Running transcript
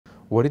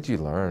What did you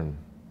learn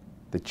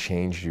that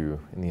changed you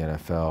in the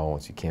NFL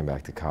once you came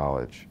back to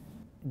college?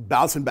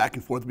 Bouncing back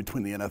and forth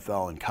between the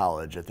NFL and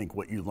college, I think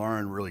what you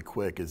learn really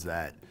quick is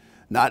that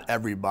not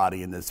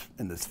everybody in this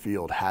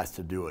field has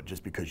to do it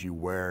just because you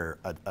wear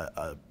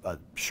a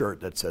shirt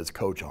that says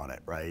coach on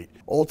it, right?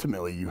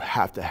 Ultimately, you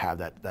have to have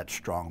that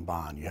strong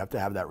bond. You have to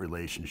have that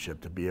relationship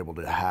to be able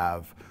to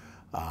have,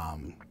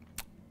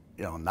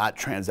 not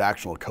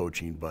transactional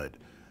coaching, but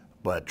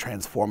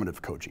transformative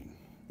coaching,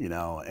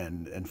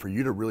 and for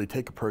you to really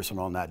take a person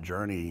on that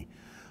journey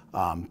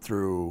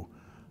through,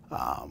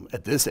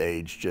 at this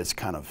age, just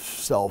kind of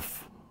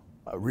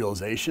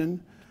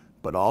self-realization,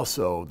 but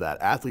also that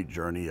athlete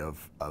journey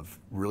of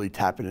really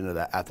tapping into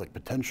that athletic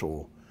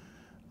potential.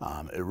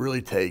 It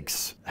really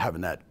takes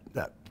having that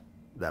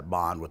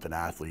bond with an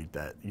athlete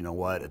that, you know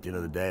what, at the end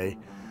of the day,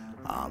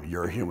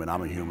 you're a human,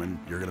 I'm a human,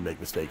 you're gonna make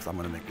mistakes, I'm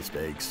gonna make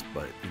mistakes,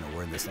 but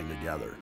we're in this thing together.